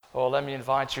Well, let me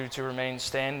invite you to remain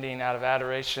standing out of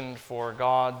adoration for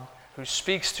God, who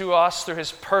speaks to us through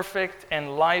His perfect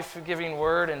and life-giving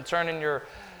Word. And turn in your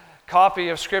copy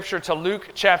of Scripture to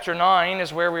Luke chapter 9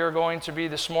 is where we are going to be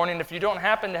this morning. If you don't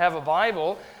happen to have a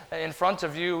Bible in front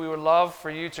of you, we would love for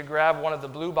you to grab one of the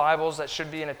blue Bibles that should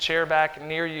be in a chair back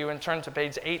near you and turn to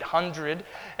page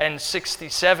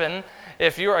 867.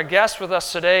 If you're a guest with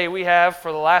us today, we have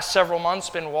for the last several months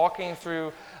been walking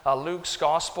through Luke's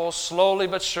Gospel, slowly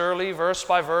but surely, verse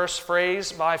by verse,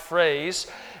 phrase by phrase.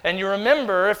 And you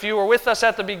remember, if you were with us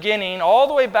at the beginning, all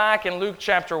the way back in Luke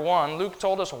chapter 1, Luke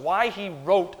told us why he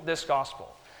wrote this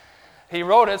Gospel. He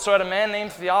wrote it so that a man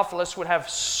named Theophilus would have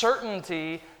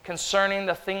certainty concerning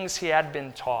the things he had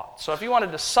been taught. So if you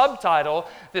wanted to subtitle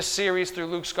this series through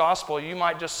Luke's Gospel, you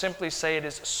might just simply say it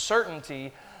is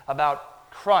certainty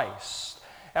about Christ.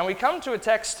 And we come to a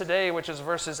text today, which is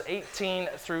verses 18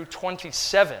 through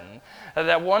 27,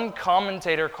 that one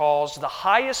commentator calls the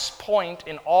highest point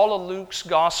in all of Luke's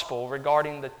gospel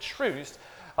regarding the truth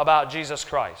about Jesus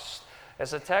Christ.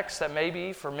 It's a text that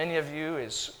maybe for many of you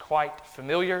is quite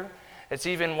familiar. It's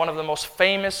even one of the most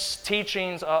famous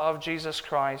teachings of Jesus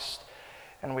Christ,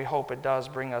 and we hope it does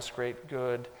bring us great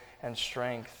good and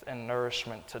strength and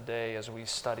nourishment today as we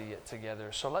study it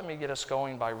together. So let me get us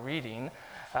going by reading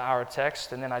our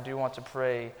text, and then I do want to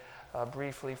pray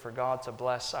briefly for God to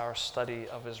bless our study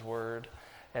of His Word,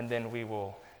 and then we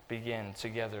will begin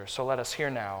together. So let us hear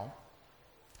now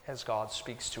as God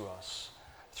speaks to us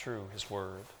through His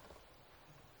Word.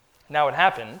 Now it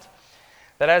happened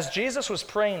that as Jesus was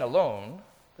praying alone,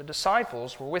 the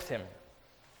disciples were with Him.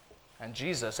 And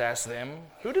Jesus asked them,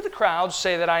 "Who do the crowds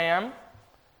say that I am?"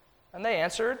 And they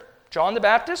answered, "John the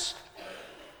Baptist,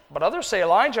 but others say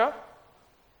Elijah,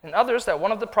 and others that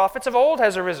one of the prophets of old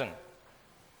has arisen."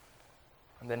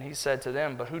 And then He said to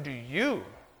them, "But who do you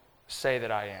say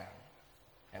that I am?"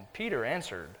 And Peter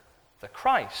answered, "The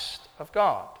Christ of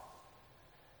God."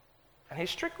 And He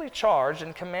strictly charged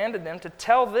and commanded them to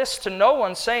tell this to no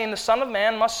one, saying, "The Son of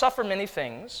Man must suffer many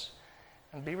things,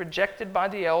 and be rejected by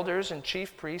the elders and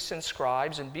chief priests and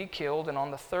scribes, and be killed, and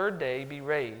on the third day be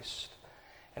raised."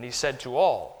 And He said to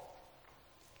all,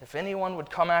 "If anyone would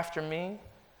come after me,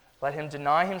 let him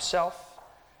deny himself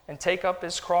and take up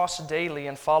his cross daily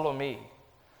and follow me.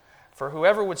 For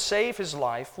whoever would save his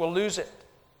life will lose it,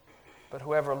 but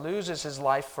whoever loses his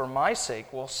life for my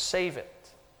sake will save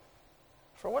it.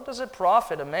 For what does it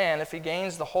profit a man if he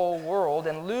gains the whole world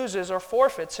and loses or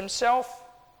forfeits himself?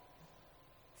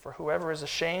 For whoever is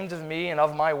ashamed of me and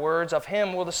of my words, of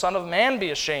him will the Son of Man be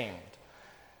ashamed,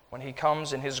 when He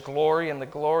comes in His glory and the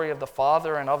glory of the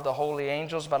Father and of the holy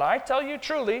angels. But I tell you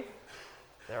truly,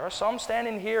 there are some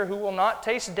standing here who will not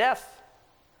taste death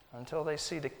until they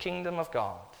see the kingdom of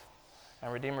God."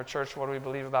 And Redeemer Church, what do we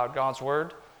believe about God's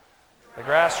Word? The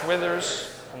grass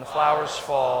withers and the flowers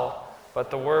fall, but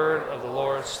the word of the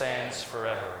Lord stands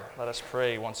forever. Let us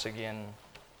pray once again.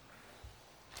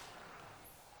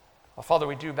 Oh, Father,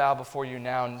 we do bow before You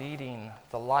now, needing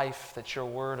the life that Your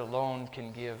Word alone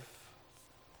can give,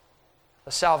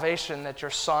 the salvation that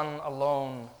Your Son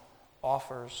alone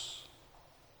offers.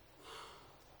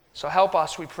 So help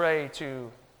us, we pray,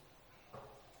 to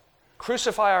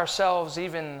crucify ourselves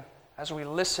even as we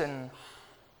listen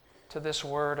to this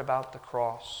word about the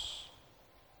cross,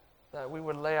 that we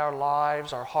would lay our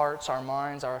lives, our hearts, our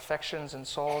minds, our affections and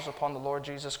souls upon the Lord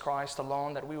Jesus Christ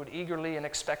alone, that we would eagerly and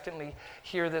expectantly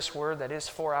hear this word that is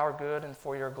for our good and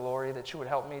for Your glory, that You would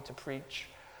help me to preach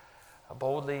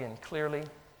boldly and clearly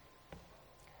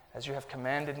as You have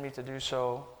commanded me to do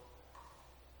so,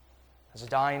 as a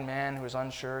dying man who is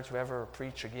unsure to ever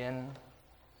preach again,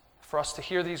 for us to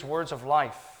hear these words of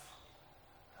life,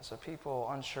 as a people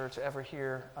unsure to ever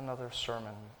hear another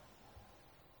sermon.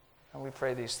 And we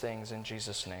pray these things in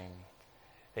Jesus' name.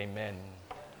 Amen.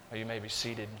 You may be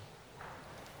seated.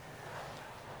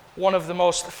 One of the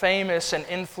most famous and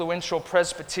influential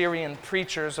Presbyterian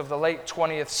preachers of the late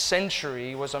 20th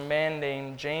century was a man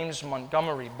named James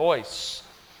Montgomery Boyce.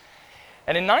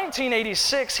 And in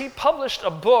 1986, he published a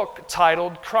book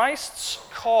titled Christ's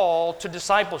Call to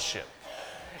Discipleship,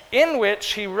 in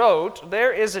which he wrote,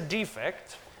 "There is a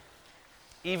defect,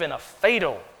 even a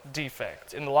fatal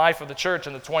defect, in the life of the church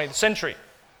in the 20th century,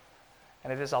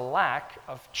 and it is a lack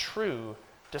of true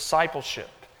discipleship.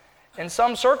 In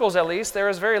some circles, at least, there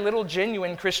is very little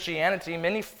genuine Christianity.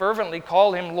 Many fervently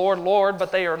call Him Lord, Lord,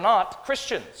 but they are not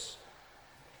Christians."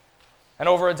 And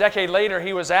over a decade later,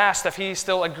 he was asked if he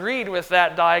still agreed with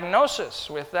that diagnosis,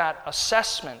 with that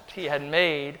assessment he had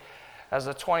made as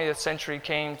the 20th century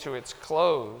came to its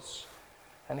close.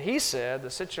 And he said,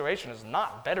 "The situation is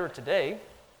not better today.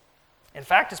 In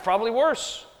fact, it's probably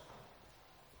worse.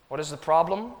 What is the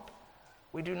problem?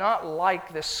 We do not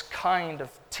like this kind of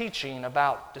teaching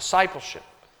about discipleship.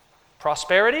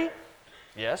 Prosperity?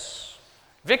 Yes.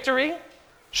 Victory?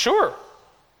 Sure.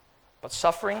 But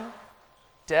suffering,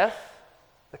 death,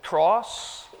 the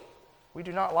cross, we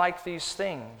do not like these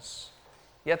things.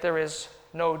 Yet there is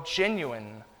no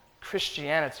genuine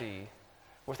Christianity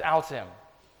without them.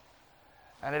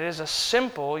 And it is a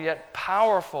simple yet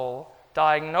powerful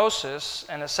diagnosis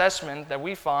and assessment that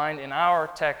we find in our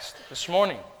text this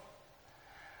morning.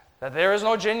 That there is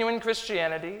no genuine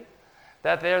Christianity,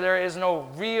 that there is no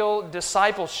real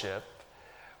discipleship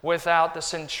without the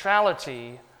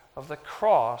centrality of the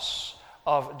cross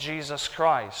of Jesus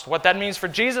Christ. What that means for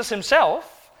Jesus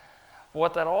himself,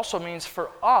 what that also means for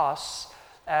us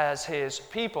as his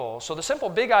people. So the simple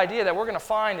big idea that we're going to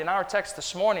find in our text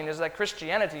this morning is that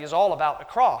Christianity is all about the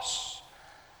cross.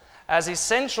 As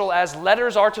essential as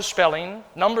letters are to spelling,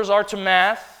 numbers are to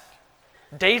math,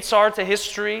 dates are to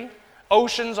history,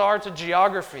 oceans are to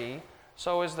geography,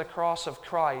 so is the cross of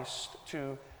Christ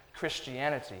to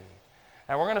Christianity.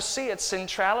 And we're going to see its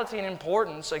centrality and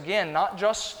importance, again, not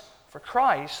just for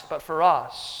Christ, but for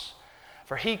us.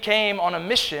 For he came on a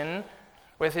mission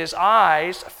with his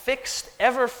eyes fixed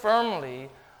ever firmly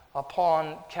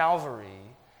upon Calvary,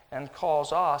 and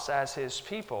calls us as his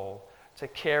people to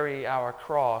carry our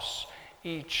cross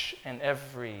each and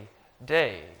every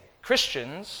day.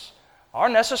 Christians are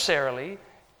necessarily,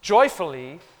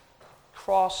 joyfully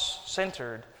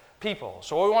cross-centered people.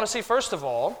 So what we want to see first of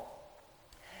all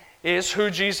is who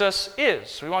Jesus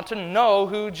is. We want to know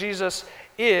who Jesus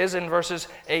is in verses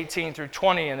 18 through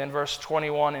 20, and then verse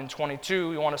 21 and 22.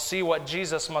 We want to see what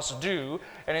Jesus must do,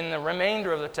 and in the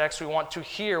remainder of the text we want to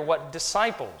hear what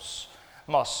disciples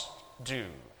must do.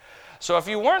 So if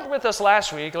you weren't with us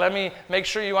last week, let me make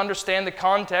sure you understand the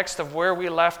context of where we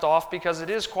left off, because it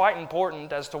is quite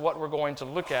important as to what we're going to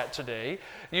look at today.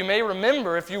 You may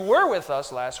remember, if you were with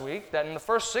us last week, that in the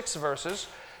first 6 verses,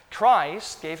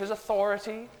 Christ gave his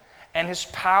authority and his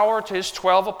power to his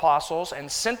 12 apostles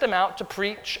and sent them out to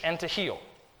preach and to heal.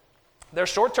 Their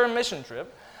short-term mission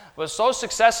trip was so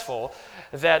successful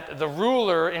that the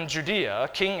ruler in Judea,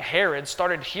 King Herod,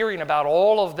 started hearing about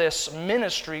all of this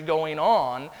ministry going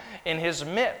on in his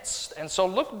midst. And so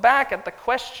look back at the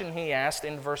question he asked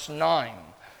in verse 9.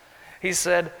 He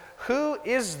said, "Who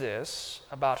is this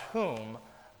about whom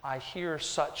I hear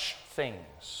such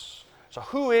things?" So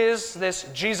who is this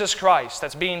Jesus Christ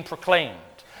that's being proclaimed?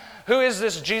 Who is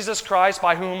this Jesus Christ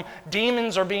by whom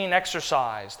demons are being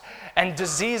exorcised and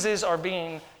diseases are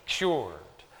being cured?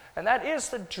 And that is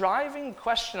the driving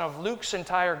question of Luke's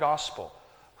entire gospel.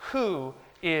 Who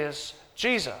is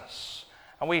Jesus?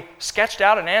 And we sketched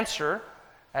out an answer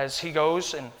as he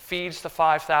goes and feeds the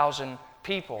 5,000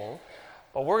 people.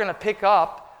 But we're going to pick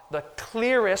up the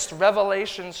clearest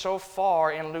revelation so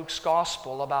far in Luke's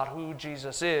gospel about who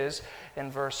Jesus is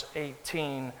in verse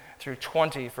 18 through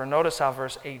 20. For notice how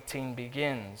verse 18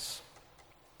 begins.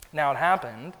 Now it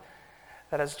happened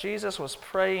that as Jesus was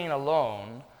praying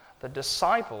alone, the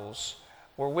disciples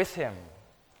were with him.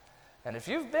 And if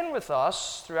you've been with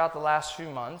us throughout the last few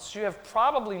months, you have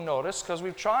probably noticed, because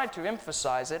we've tried to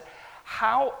emphasize it,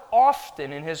 how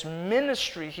often in his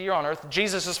ministry here on earth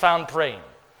Jesus is found praying.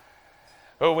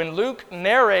 But when Luke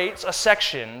narrates a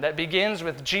section that begins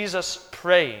with Jesus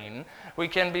praying, we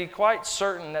can be quite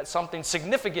certain that something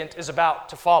significant is about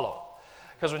to follow.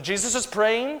 Because when Jesus is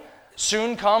praying,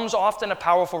 soon comes often a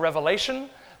powerful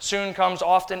revelation, soon comes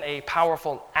often a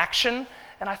powerful action,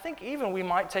 and I think even we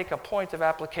might take a point of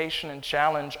application and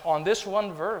challenge on this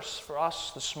one verse for us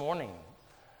this morning.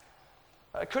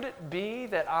 Could it be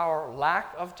that our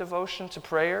lack of devotion to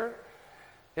prayer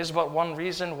is but one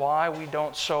reason why we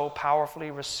don't so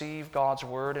powerfully receive God's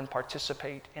word and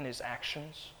participate in his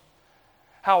actions?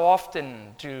 How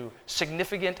often do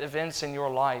significant events in your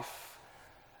life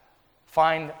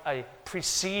find a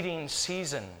preceding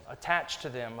season attached to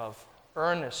them of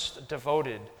earnest,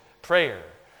 devoted prayer?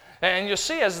 And you'll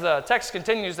see as the text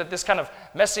continues that this kind of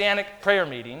messianic prayer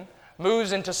meeting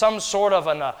moves into some sort of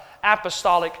an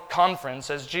apostolic conference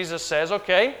as Jesus says,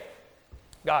 "Okay,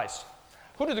 guys,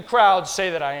 who do the crowds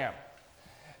say that I am?"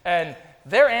 And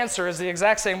their answer is the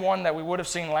exact same one that we would have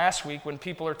seen last week when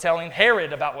people are telling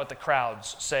Herod about what the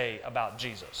crowds say about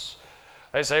Jesus.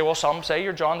 They say, well, some say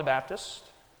you're John the Baptist.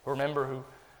 Remember who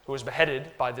was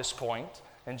beheaded by this point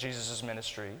in Jesus'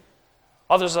 ministry.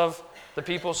 Others of the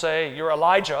people say, you're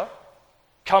Elijah,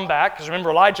 come back. Because remember,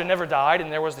 Elijah never died, and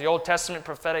there was the Old Testament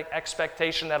prophetic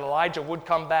expectation that Elijah would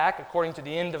come back according to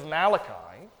the end of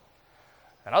Malachi.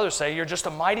 And others say, you're just a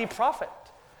mighty prophet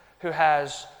who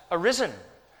has arisen.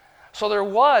 So there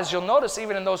was, you'll notice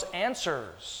even in those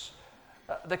answers,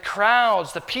 The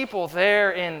crowds, the people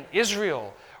there in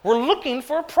Israel were looking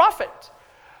for a prophet.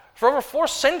 For over 4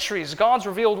 centuries, God's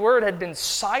revealed word had been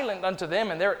silent unto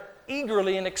them, and they're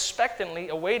eagerly and expectantly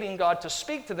awaiting God to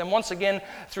speak to them once again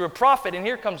through a prophet. And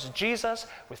here comes Jesus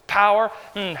with power.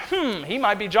 He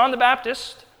might be John the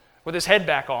Baptist with his head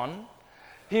back on.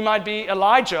 He might be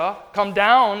Elijah come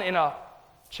down in a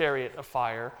chariot of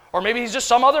fire. Or maybe he's just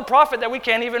some other prophet that we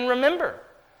can't even remember.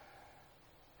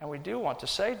 And we do want to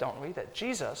say, don't we, that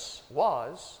Jesus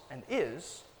was and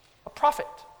is a prophet.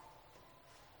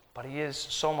 But he is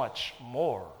so much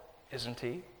more, isn't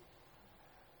he?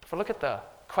 If we look at the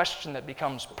question that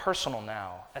becomes personal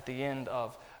now at the end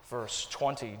of verse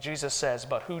 20, Jesus says,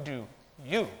 "But who do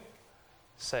you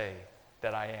say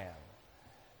that I am?"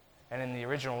 And in the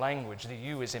original language, the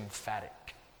 "you" is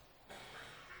emphatic.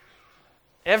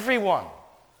 Everyone,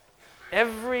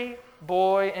 every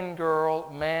boy and girl,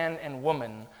 man and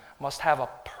woman must have a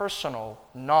personal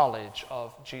knowledge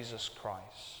of Jesus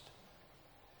Christ.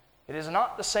 It is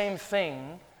not the same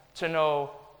thing to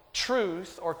know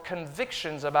truth or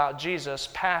convictions about Jesus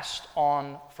passed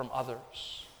on from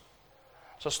others.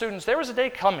 So students, there is a day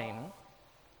coming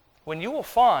when you will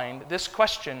find this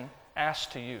question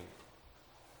asked to you.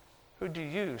 Who do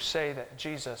you say that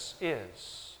Jesus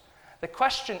is? The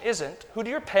question isn't, who do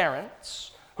your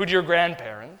parents, who do your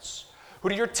grandparents, who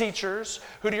do your teachers,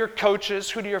 who do your coaches,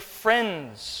 who do your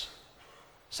friends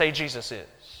say Jesus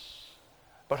is?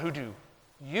 But who do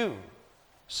you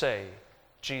say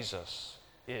Jesus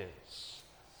is?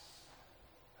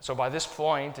 So by this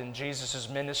point in Jesus'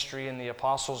 ministry and the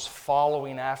apostles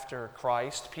following after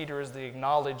Christ, Peter is the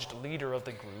acknowledged leader of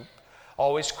the group,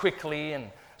 always quickly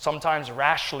and sometimes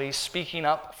rashly speaking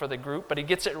up for the group, but he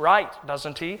gets it right,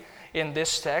 doesn't he, in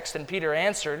this text? And Peter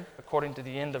answered, according to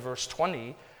the end of verse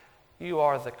 20, "You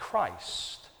are the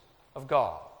Christ of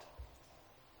God."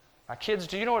 Now kids,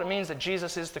 do you know what it means that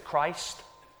Jesus is the Christ?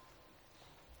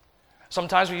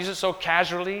 Sometimes we use it so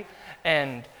casually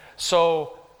and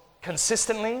so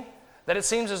consistently that it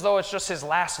seems as though it's just his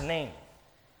last name.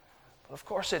 But of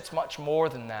course it's much more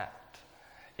than that.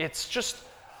 It's just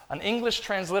an English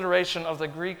transliteration of the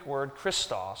Greek word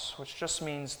Christos, which just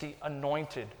means the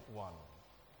anointed one.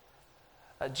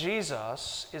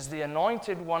 Jesus is the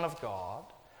anointed one of God,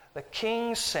 the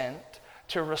King sent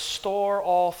to restore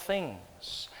all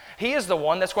things. He is the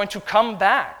one that's going to come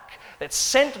back, that's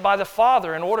sent by the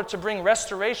Father in order to bring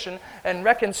restoration and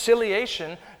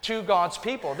reconciliation to God's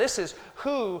people. This is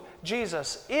who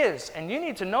Jesus is. And you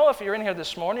need to know, if you're in here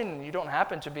this morning and you don't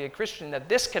happen to be a Christian, that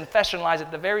this confession lies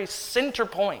at the very center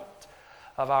point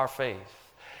of our faith.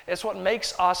 It's what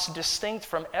makes us distinct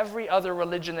from every other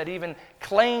religion that even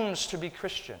claims to be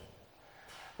Christian.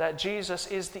 That Jesus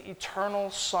is the eternal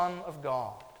Son of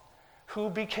God who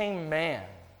became man,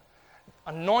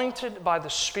 anointed by the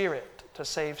Spirit to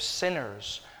save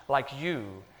sinners like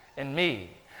you and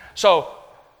me. So,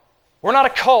 we're not a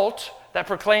cult that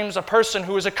proclaims a person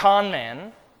who is a con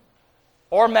man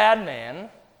or madman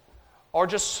or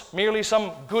just merely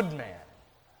some good man.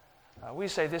 We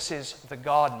say this is the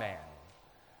God-man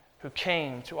who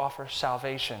came to offer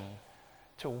salvation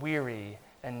to weary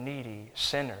and needy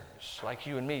sinners like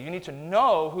you and me. You need to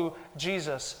know who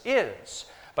Jesus is.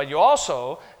 But you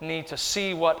also need to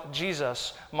see what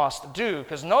Jesus must do.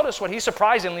 Because notice what he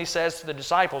surprisingly says to the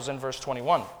disciples in verse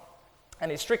 21. And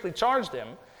he strictly charged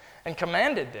them and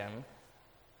commanded them,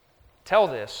 "Tell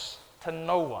this to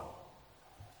no one."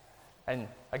 And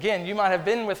again, you might have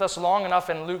been with us long enough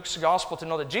in Luke's gospel to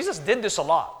know that Jesus did this a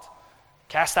lot.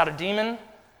 Cast out a demon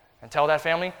and tell that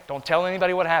family, don't tell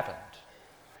anybody what happened.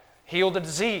 Heal the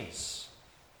disease.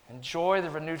 Enjoy the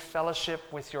renewed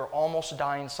fellowship with your almost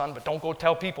dying son, but don't go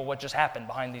tell people what just happened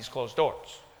behind these closed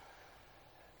doors.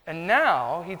 And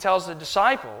now he tells the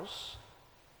disciples,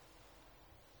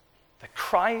 the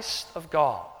Christ of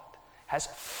God has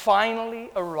finally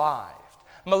arrived.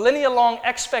 Millennia-long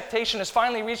expectation has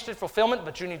finally reached its fulfillment,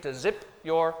 but you need to zip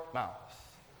your mouth.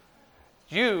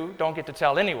 You don't get to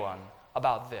tell anyone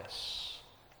about this.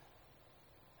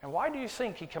 And why do you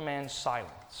think he commands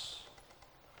silence?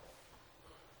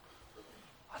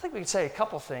 I think we could say a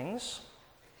couple things.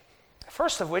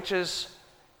 First of which is,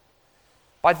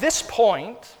 by this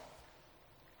point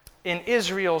in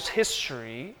Israel's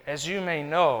history, as you may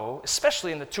know,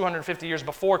 especially in the 250 years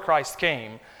before Christ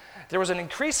came, there was an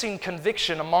increasing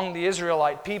conviction among the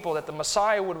Israelite people that the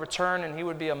Messiah would return and he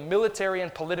would be a military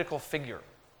and political figure.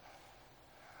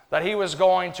 That he was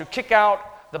going to kick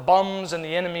out the bums and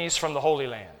the enemies from the Holy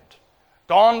Land.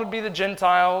 Gone would be the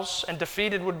Gentiles and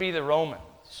defeated would be the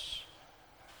Romans.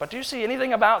 But do you see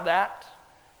anything about that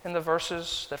in the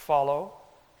verses that follow?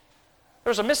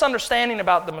 There's a misunderstanding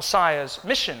about the Messiah's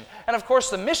mission. And of course,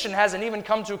 the mission hasn't even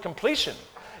come to completion.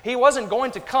 He wasn't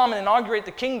going to come and inaugurate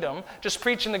the kingdom, just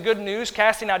preaching the good news,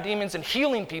 casting out demons, and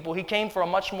healing people. He came for a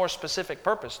much more specific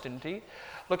purpose, didn't he?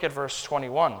 Look at verse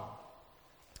 21.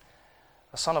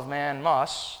 The Son of Man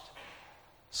must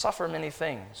suffer many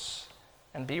things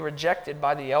and be rejected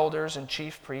by the elders and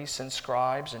chief priests and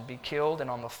scribes and be killed and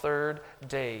on the third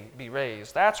day be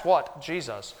raised. That's what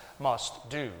Jesus must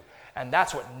do. And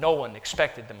that's what no one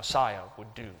expected the Messiah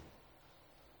would do.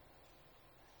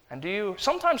 And do you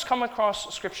sometimes come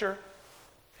across Scripture,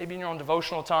 maybe in your own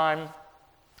devotional time,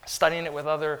 studying it with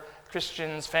other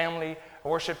Christians, family,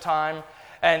 worship time,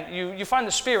 and you find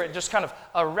the Spirit just kind of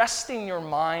arresting your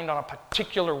mind on a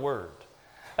particular word?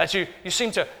 That you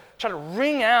seem to try to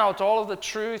wring out all of the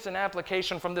truth and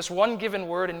application from this one given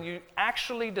word, and you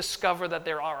actually discover that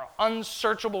there are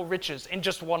unsearchable riches in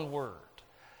just one word.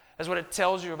 That's what it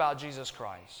tells you about Jesus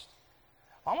Christ.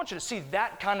 I want you to see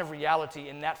that kind of reality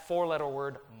in that four-letter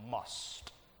word,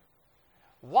 must.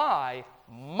 Why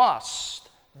must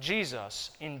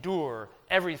Jesus endure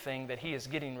everything that he is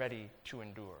getting ready to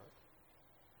endure?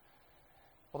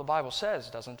 Well, the Bible says,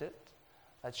 doesn't it,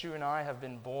 that you and I have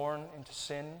been born into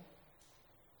sin.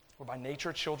 We're by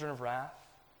nature children of wrath.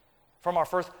 From our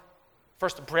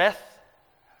first breath,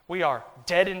 we are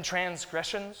dead in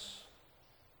transgressions.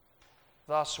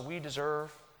 Thus, we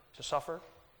deserve to suffer.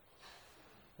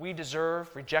 We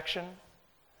deserve rejection.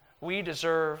 We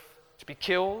deserve to be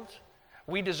killed.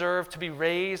 We deserve to be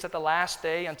raised at the last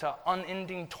day unto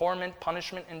unending torment,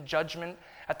 punishment, and judgment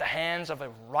at the hands of a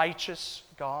righteous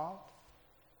God.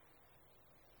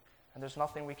 And there's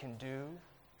nothing we can do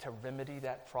to remedy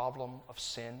that problem of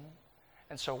sin.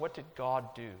 And so what did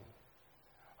God do?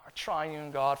 Our triune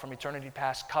God from eternity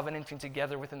past, covenanting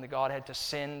together within the Godhead to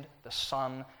send the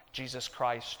Son, Jesus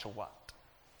Christ, to what?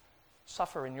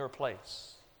 Suffer in your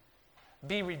place.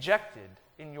 Be rejected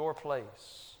in your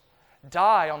place.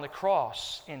 Die on the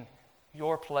cross in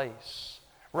your place.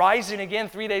 Rising again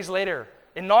 3 days later,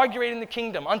 inaugurating the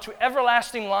kingdom unto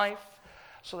everlasting life,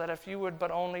 so that if you would but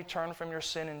only turn from your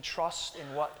sin and trust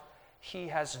in what he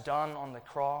has done on the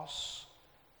cross,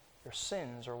 your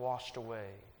sins are washed away.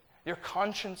 Your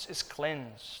conscience is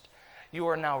cleansed. You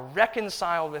are now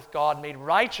reconciled with God, made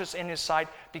righteous in his sight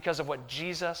because of what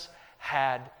Jesus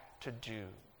had to do.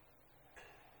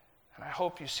 And I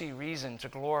hope you see reason to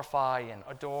glorify and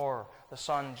adore the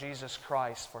Son, Jesus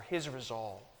Christ, for his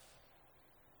resolve.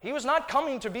 He was not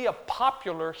coming to be a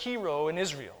popular hero in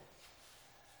Israel.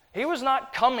 He was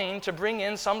not coming to bring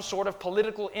in some sort of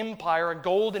political empire, a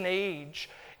golden age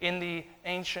in the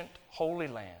ancient Holy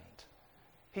Land.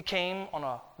 He came on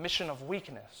a mission of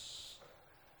weakness,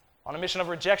 on a mission of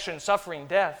rejection, suffering,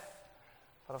 death.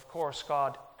 But of course,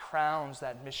 God crowns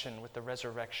that mission with the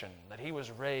resurrection, that he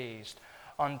was raised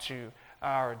unto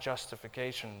our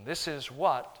justification. This is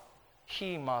what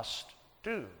he must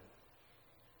do.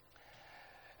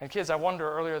 And kids, I wonder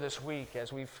earlier this week,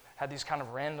 as we've had these kind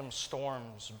of random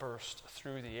storms burst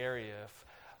through the area, if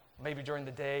maybe during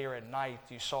the day or at night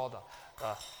you saw the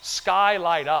sky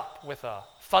light up with a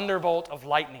thunderbolt of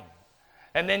lightning.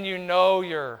 And then you know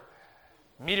your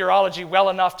meteorology well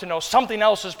enough to know something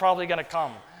else is probably going to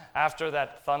come after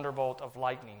that thunderbolt of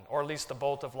lightning, or at least the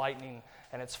bolt of lightning,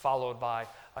 and it's followed by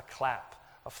a clap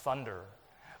of thunder.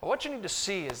 But what you need to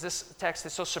see is this text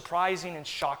is so surprising and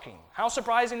shocking. How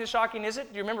surprising and shocking is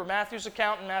it? Do you remember Matthew's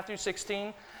account in Matthew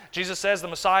 16? Jesus says the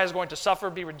Messiah is going to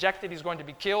suffer, be rejected, he's going to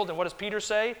be killed. And what does Peter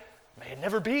say? May it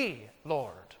never be,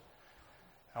 Lord.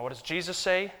 Now what does Jesus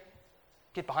say?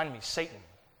 Get behind me, Satan.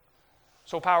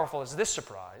 So powerful is this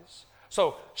surprise.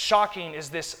 So shocking is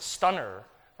this stunner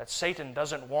that Satan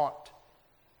doesn't want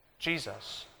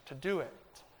Jesus to do it.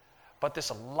 But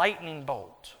this lightning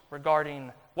bolt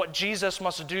regarding what Jesus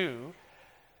must do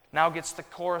now gets the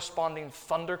corresponding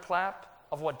thunderclap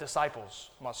of what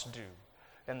disciples must do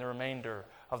in the remainder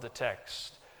of the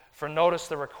text. For notice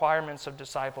the requirements of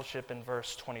discipleship in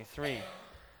verse 23.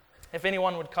 If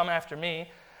anyone would come after me,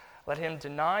 let him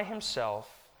deny himself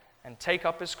and take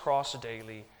up his cross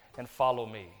daily and follow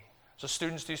me. So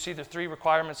students, do you see the three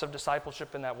requirements of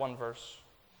discipleship in that one verse?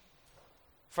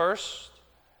 First,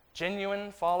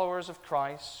 genuine followers of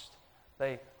Christ,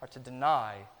 they are to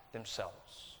deny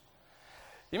themselves.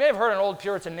 You may have heard an old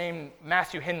Puritan named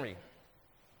Matthew Henry,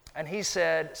 and he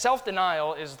said,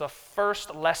 self-denial is the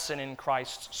first lesson in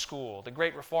Christ's school. The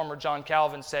great reformer John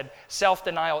Calvin said,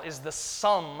 self-denial is the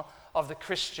sum of the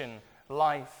Christian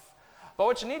life. But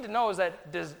what you need to know is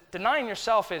that denying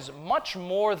yourself is much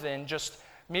more than just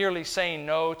merely saying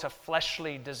no to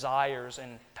fleshly desires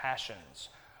and passions.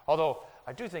 Although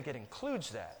I do think it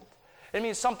includes that. It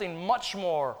means something much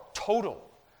more total.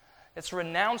 It's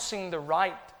renouncing the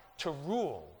right to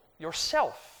rule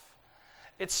yourself.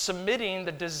 It's submitting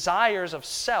the desires of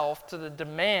self to the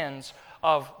demands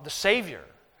of the Savior.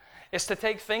 It's to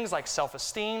take things like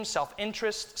self-esteem,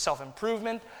 self-interest,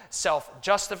 self-improvement,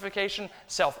 self-justification,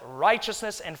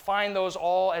 self-righteousness, and find those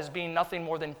all as being nothing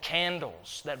more than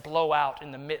candles that blow out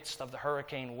in the midst of the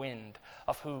hurricane wind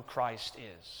of who Christ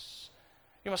is.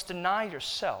 You must deny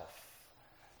yourself,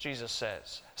 Jesus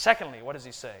says. Secondly, what does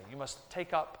he say? You must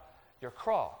take up your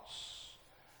cross.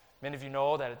 Many of you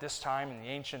know that at this time in the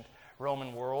ancient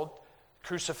Roman world,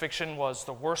 crucifixion was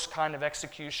the worst kind of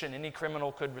execution any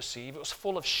criminal could receive. It was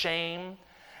full of shame.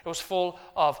 It was full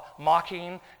of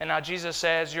mocking. And now Jesus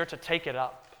says you're to take it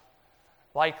up.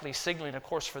 Likely signaling, of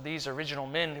course, for these original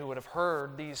men who would have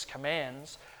heard these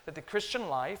commands, that the Christian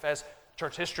life, as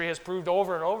church history has proved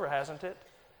over and over, hasn't it,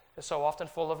 is so often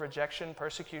full of rejection,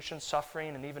 persecution,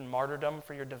 suffering, and even martyrdom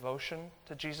for your devotion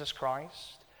to Jesus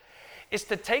Christ. Is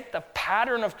to take the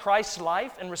pattern of Christ's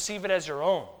life and receive it as your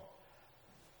own.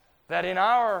 That in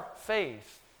our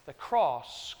faith, the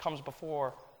cross comes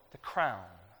before the crown.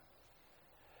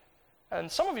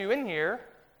 And some of you in here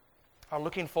are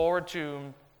looking forward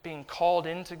to being called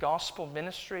into gospel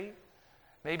ministry.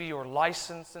 Maybe you're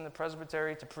licensed in the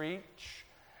presbytery to preach.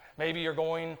 Maybe you're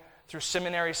going through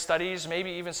seminary studies.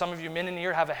 Maybe even some of you men in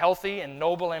here have a healthy and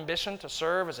noble ambition to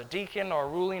serve as a deacon or a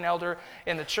ruling elder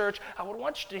in the church. I would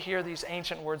want you to hear these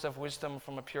ancient words of wisdom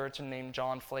from a Puritan named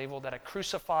John Flavel, that a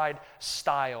crucified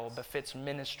style befits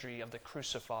ministry of the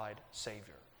crucified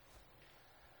Savior.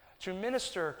 To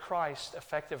minister Christ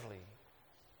effectively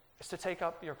is to take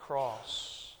up your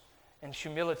cross in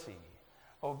humility,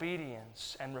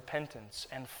 obedience, and repentance,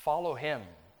 and follow Him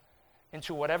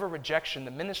into whatever rejection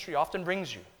the ministry often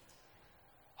brings you.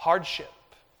 Hardship,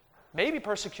 maybe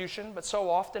persecution, but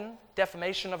so often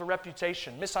defamation of a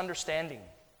reputation, misunderstanding,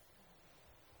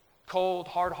 cold,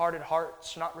 hard-hearted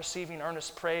hearts, not receiving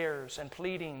earnest prayers and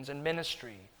pleadings and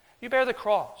ministry. You bear the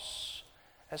cross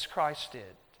as Christ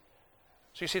did.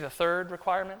 So you see the third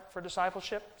requirement for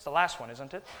discipleship? It's the last one,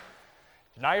 isn't it?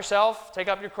 Deny yourself, take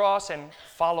up your cross, and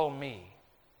follow me.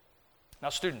 Now,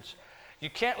 students,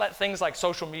 you can't let things like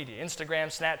social media, Instagram,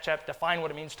 Snapchat, define what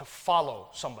it means to follow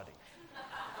somebody.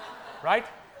 Right?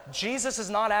 Jesus is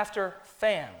not after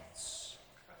fans.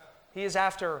 He is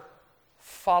after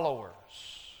followers.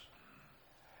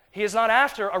 He is not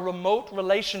after a remote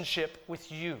relationship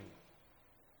with you,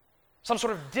 some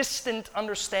sort of distant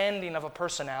understanding of a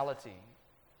personality,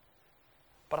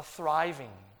 but a thriving,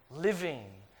 living,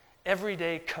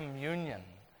 everyday communion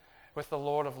with the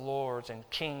Lord of Lords and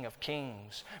King of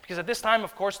Kings. Because at this time,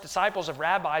 of course, disciples of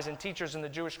rabbis and teachers in the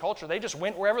Jewish culture, they just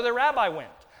went wherever their rabbi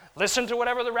went. Listen to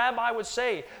whatever the rabbi would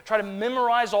say. Try to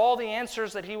memorize all the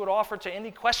answers that he would offer to any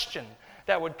question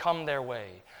that would come their way.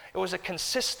 It was a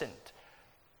consistent,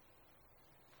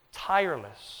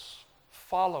 tireless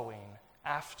following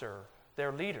after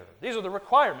their leader. These are the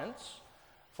requirements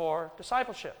for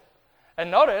discipleship.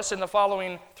 And notice in the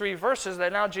following 3 verses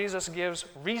that now Jesus gives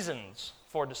reasons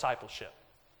for discipleship.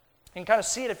 You can kind of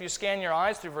see it if you scan your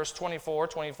eyes through verse 24,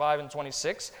 25, and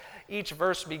 26. Each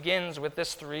verse begins with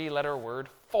this 3-letter word,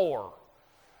 for.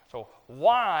 So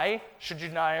why should you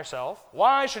deny yourself?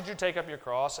 Why should you take up your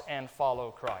cross and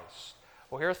follow Christ?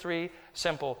 Well, here are 3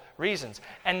 simple reasons.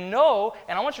 And know,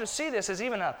 and I want you to see this as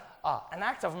even an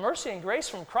act of mercy and grace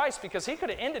from Christ, because he could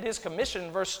have ended his commission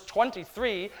in verse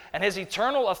 23, and his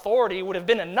eternal authority would have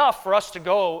been enough for us to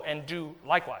go and do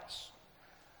likewise.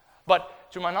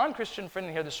 But to my non-Christian friend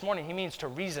here this morning, he means to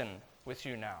reason with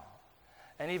you now,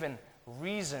 and even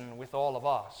reason with all of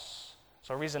us.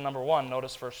 So reason number 1,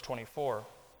 notice verse 24.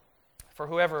 For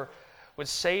whoever would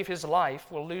save his life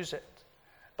will lose it,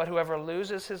 but whoever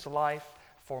loses his life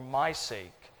for my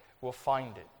sake will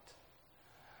find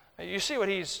it. You see what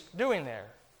he's doing there.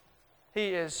 He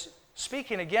is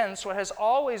speaking against what has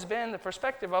always been the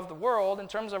perspective of the world in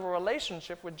terms of a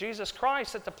relationship with Jesus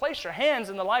Christ, that to place your hands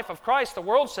in the life of Christ, the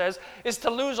world says, is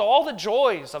to lose all the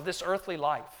joys of this earthly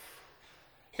life.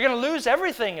 You're going to lose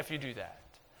everything if you do that.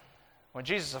 When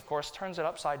Jesus, of course, turns it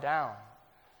upside down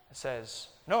and says,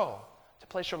 no, to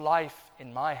place your life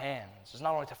in my hands is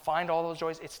not only to find all those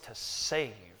joys, it's to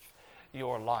save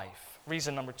your life.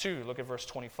 Reason number 2, look at verse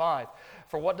 25.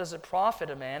 For what does it profit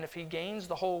a man if he gains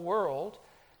the whole world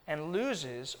and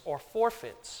loses or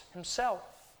forfeits himself?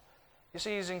 You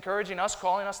see, he's encouraging us,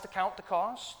 calling us to count the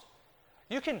cost.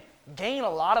 You can gain a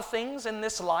lot of things in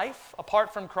this life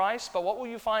apart from Christ, but what will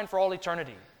you find for all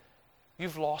eternity?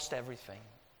 You've lost everything.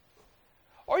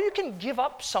 Or you can give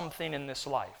up something in this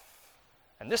life.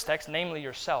 In this text, namely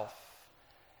yourself.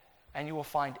 and you will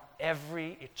find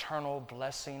every eternal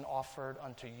blessing offered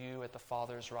unto you at the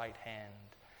Father's right hand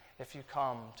if you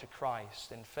come to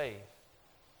Christ in faith.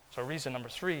 So reason number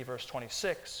 3, verse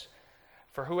 26,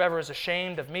 for whoever is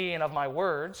ashamed of me and of my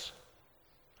words,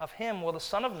 of him will the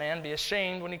Son of Man be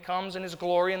ashamed when he comes in his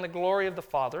glory and the glory of the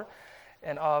Father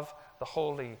and of the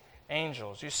holy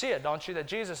angels. You see it, don't you, that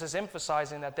Jesus is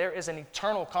emphasizing that there is an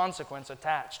eternal consequence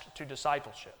attached to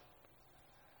discipleship.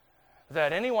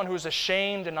 That anyone who is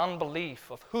ashamed in unbelief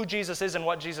of who Jesus is and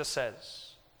what Jesus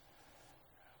says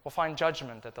will find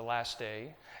judgment at the last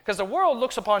day. Because the world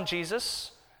looks upon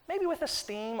Jesus maybe with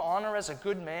esteem, honor, as a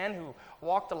good man who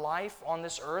walked a life on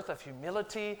this earth of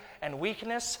humility and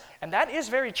weakness, and that is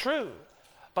very true.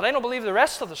 But they don't believe the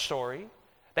rest of the story,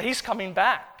 that he's coming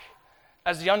back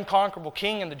as the unconquerable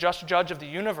king and the just judge of the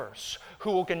universe,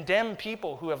 who will condemn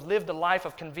people who have lived a life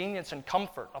of convenience and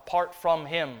comfort apart from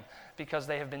him because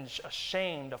they have been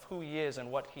ashamed of who he is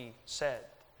and what he said.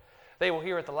 They will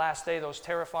hear at the last day those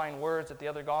terrifying words that the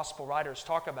other gospel writers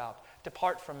talk about,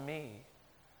 "Depart from me,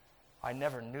 I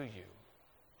never knew you."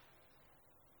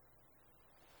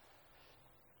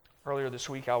 Earlier this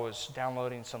week, I was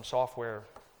downloading some software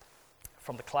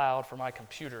from the cloud for my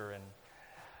computer and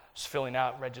was filling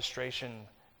out registration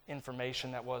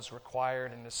information that was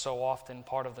required and is so often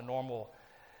part of the normal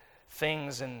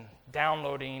things in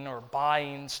downloading or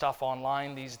buying stuff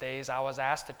online these days. I was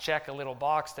asked to check a little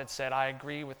box that said, "I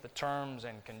agree with the terms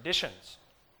and conditions."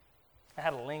 I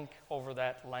had a link over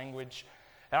that language,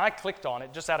 and I clicked on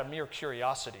it just out of mere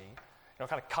curiosity.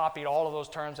 Kind of copied all of those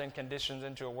terms and conditions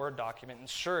into a Word document, and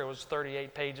sure, it was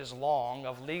 38 pages long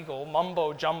of legal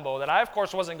mumbo-jumbo that I, of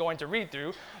course, wasn't going to read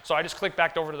through, so I just clicked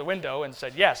back over to the window and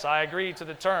said, "Yes, I agree to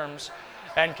the terms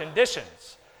and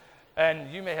conditions."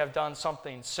 And you may have done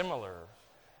something similar.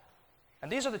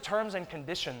 And these are the terms and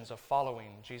conditions of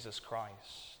following Jesus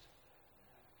Christ.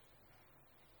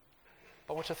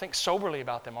 But we're to think soberly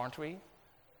about them, aren't we?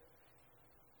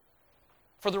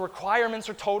 For the requirements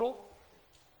are total.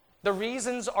 The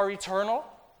reasons are eternal.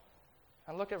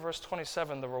 And look at verse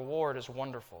 27, the reward is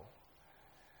wonderful.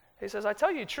 He says, "I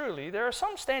tell you truly, there are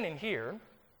some standing here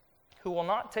who will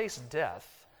not taste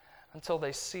death until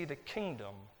they see the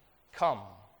kingdom come."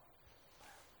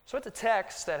 So it's a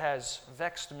text that has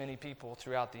vexed many people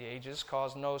throughout the ages,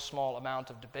 caused no small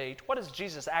amount of debate. What is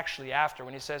Jesus actually after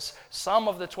when he says some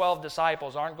of the 12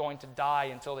 disciples aren't going to die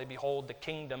until they behold the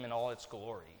kingdom in all its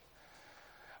glory?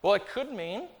 Well, it could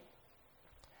mean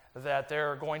that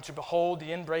they're going to behold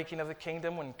the inbreaking of the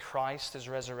kingdom when Christ is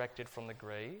resurrected from the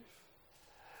grave.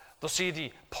 They'll see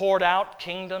the poured out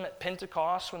kingdom at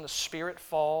Pentecost when the Spirit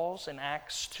falls in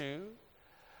Acts 2.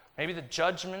 Maybe the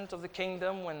judgment of the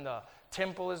kingdom when the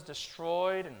temple is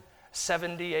destroyed in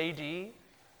 70 AD.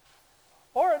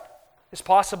 Or it is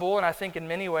possible, and I think in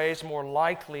many ways more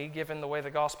likely, given the way the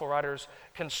gospel writers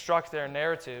construct their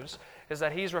narratives, is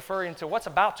that he's referring to what's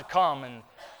about to come in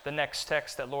the next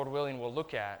text that, Lord willing, we'll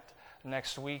look at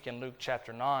next week in Luke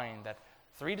chapter 9, that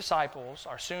 3 disciples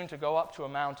are soon to go up to a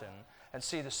mountain and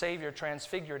see the Savior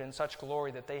transfigured in such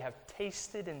glory that they have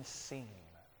tasted and seen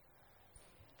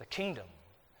the kingdom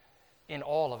in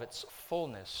all of its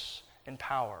fullness and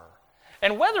power.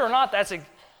 And whether or not that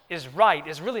is right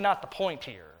is really not the point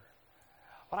here.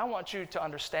 What I want you to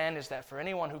understand is that for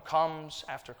anyone who comes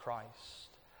after Christ,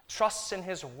 trusts in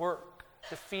his work,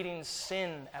 defeating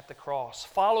sin at the cross,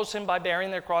 follows him by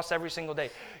bearing their cross every single day,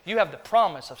 you have the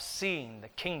promise of seeing the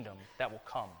kingdom that will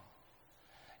come.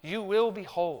 You will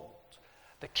behold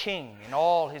the King in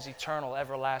all his eternal,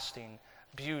 everlasting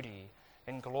beauty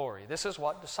and glory. This is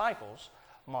what disciples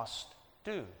must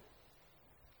do.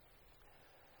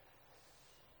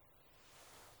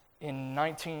 In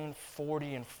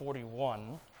 1940 and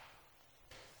 41,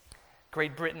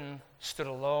 Great Britain stood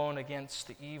alone against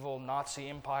the evil Nazi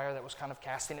empire that was kind of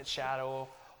casting its shadow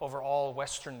over all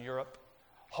Western Europe.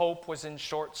 Hope was in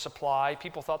short supply.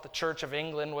 People thought the Church of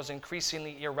England was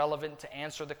increasingly irrelevant to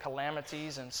answer the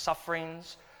calamities and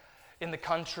sufferings in the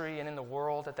country and in the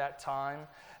world at that time.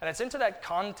 And it's into that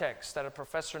context that a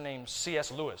professor named C.S.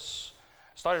 Lewis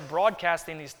started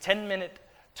broadcasting these 10-minute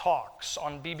talks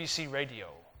on BBC Radio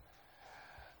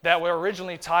that were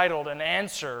originally titled An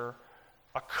Answer,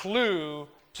 a Clue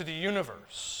to the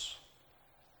Universe.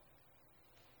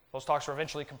 Those talks were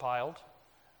eventually compiled,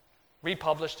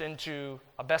 republished into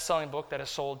a best-selling book that has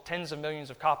sold tens of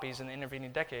millions of copies in the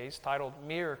intervening decades, titled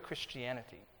Mere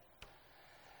Christianity.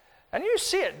 And you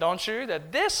see it, don't you,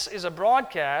 that this is a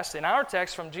broadcast in our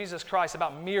text from Jesus Christ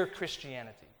about mere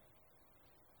Christianity.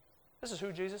 This is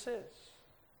who Jesus is.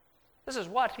 This is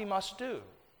what he must do.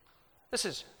 This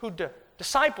is who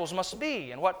disciples must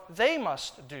be and what they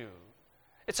must do.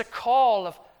 It's a call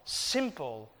of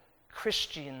simple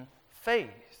Christian faith.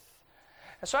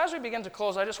 And so as we begin to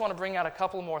close, I just want to bring out a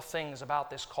couple more things about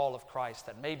this call of Christ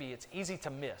that maybe it's easy to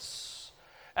miss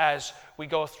as we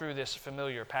go through this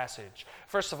familiar passage.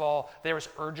 First of all, there is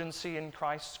urgency in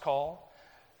Christ's call.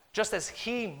 Just as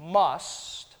he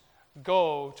must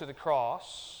go to the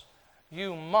cross,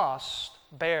 you must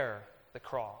bear the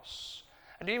cross.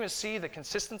 And do you even see the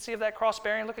consistency of that cross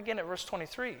bearing? Look again at verse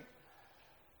 23.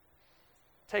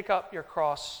 Take up your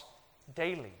cross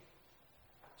daily.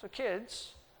 So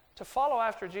kids, to follow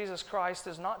after Jesus Christ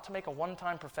is not to make a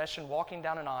one-time profession walking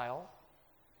down an aisle,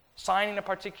 signing a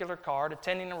particular card,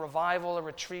 attending a revival, a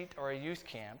retreat, or a youth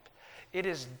camp. It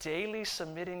is daily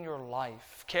submitting your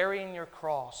life, carrying your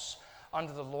cross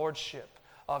under the lordship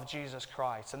of Jesus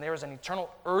Christ. And there is an eternal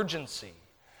urgency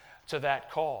to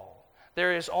that call.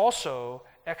 There is also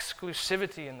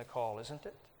exclusivity in the call, isn't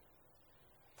it?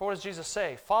 For what does Jesus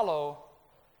say? Follow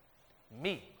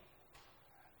me.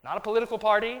 Not a political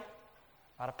party,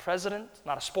 not a president,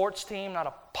 not a sports team, not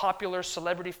a popular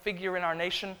celebrity figure in our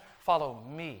nation. Follow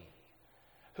me,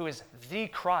 who is the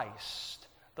Christ,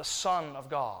 the Son of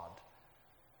God.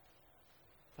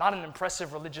 Not an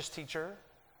impressive religious teacher,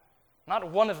 not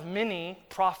one of many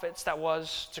prophets that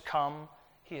was to come.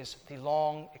 He is the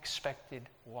long-expected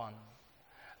one.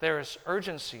 There is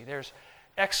urgency, there's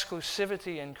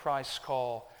exclusivity in Christ's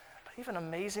call. But even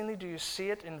amazingly, do you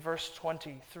see it in verse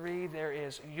 23? There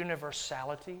is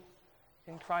universality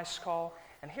in Christ's call.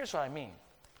 And here's what I mean.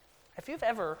 If you've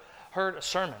ever heard a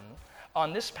sermon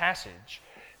on this passage,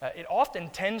 it often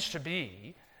tends to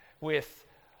be with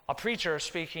a preacher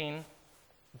speaking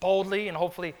boldly and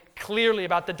hopefully clearly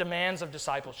about the demands of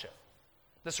discipleship.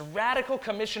 This radical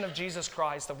commission of Jesus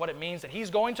Christ, of what it means that he's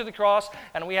going to the cross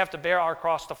and we have to bear our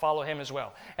cross to follow him as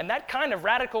well. And that kind of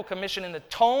radical commission in the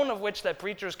tone of which that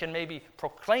preachers can maybe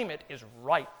proclaim it is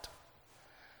right.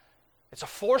 It's a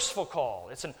forceful call.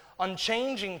 It's an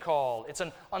unchanging call. It's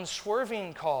an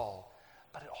unswerving call.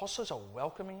 But it also is a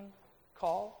welcoming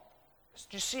call.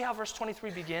 Do you see how verse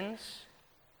 23 begins?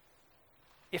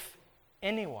 If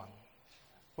anyone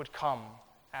would come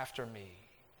after me.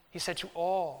 He said to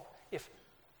all, if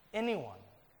anyone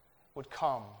would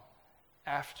come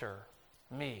after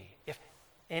me. If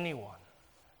anyone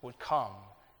would come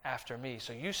after me.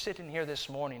 So you sit in here this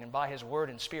morning, and by his word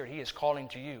and spirit, he is calling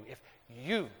to you. If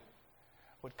you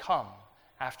would come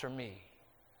after me,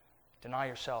 deny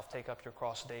yourself, take up your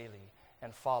cross daily,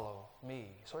 and follow me.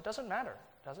 So it doesn't matter,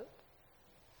 does it?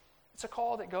 It's a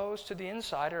call that goes to the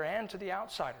insider and to the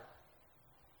outsider,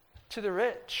 to the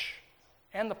rich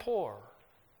and the poor,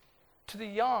 to the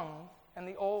young and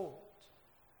the old,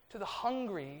 to the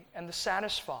hungry and the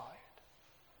satisfied,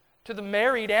 to the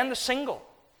married and the single,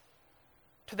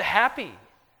 to the happy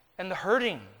and the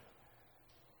hurting.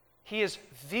 He is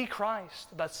the Christ.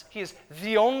 He is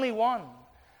the only one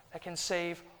that can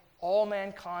save all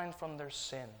mankind from their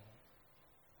sin.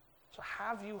 So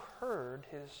have you heard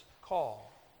his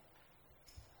call?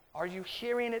 Are you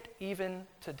hearing it even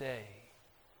today?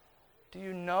 Do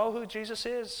you know who Jesus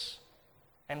is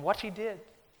and what he did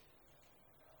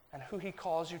and who he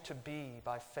calls you to be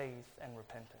by faith and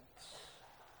repentance?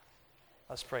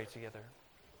 Let's pray together.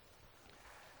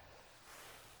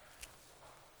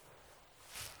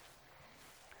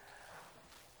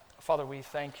 Father, we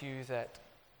thank you that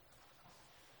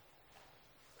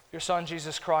your Son,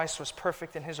 Jesus Christ, was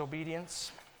perfect in his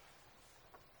obedience.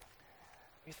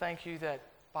 We thank you that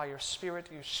by your Spirit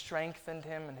you strengthened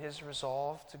him in his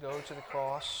resolve to go to the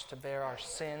cross, to bear our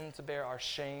sin, to bear our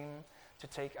shame, to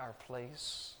take our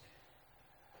place.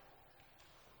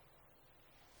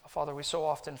 Father, we so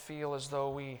often feel as though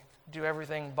we do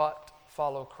everything but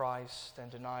follow Christ and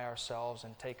deny ourselves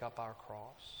and take up our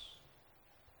cross.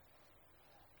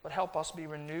 But help us be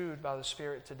renewed by the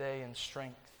Spirit today in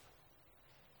strength.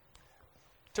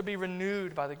 To be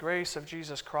renewed by the grace of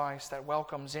Jesus Christ that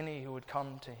welcomes any who would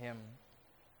come to him.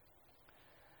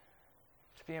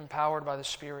 To be empowered by the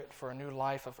Spirit for a new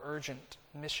life of urgent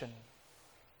mission,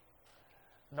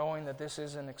 knowing that this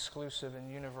is an exclusive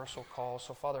and universal call.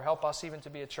 So, Father, help us even to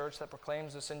be a church that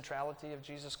proclaims the centrality of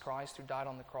Jesus Christ who died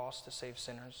on the cross to save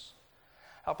sinners.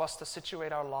 Help us to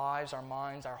situate our lives, our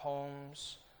minds, our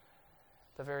homes,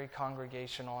 the very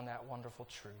congregation on that wonderful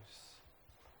truth.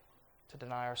 To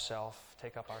deny ourselves,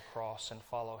 take up our cross, and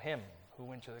follow him who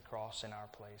went to the cross in our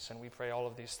place. And we pray all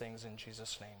of these things in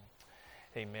Jesus' name.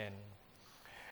 Amen.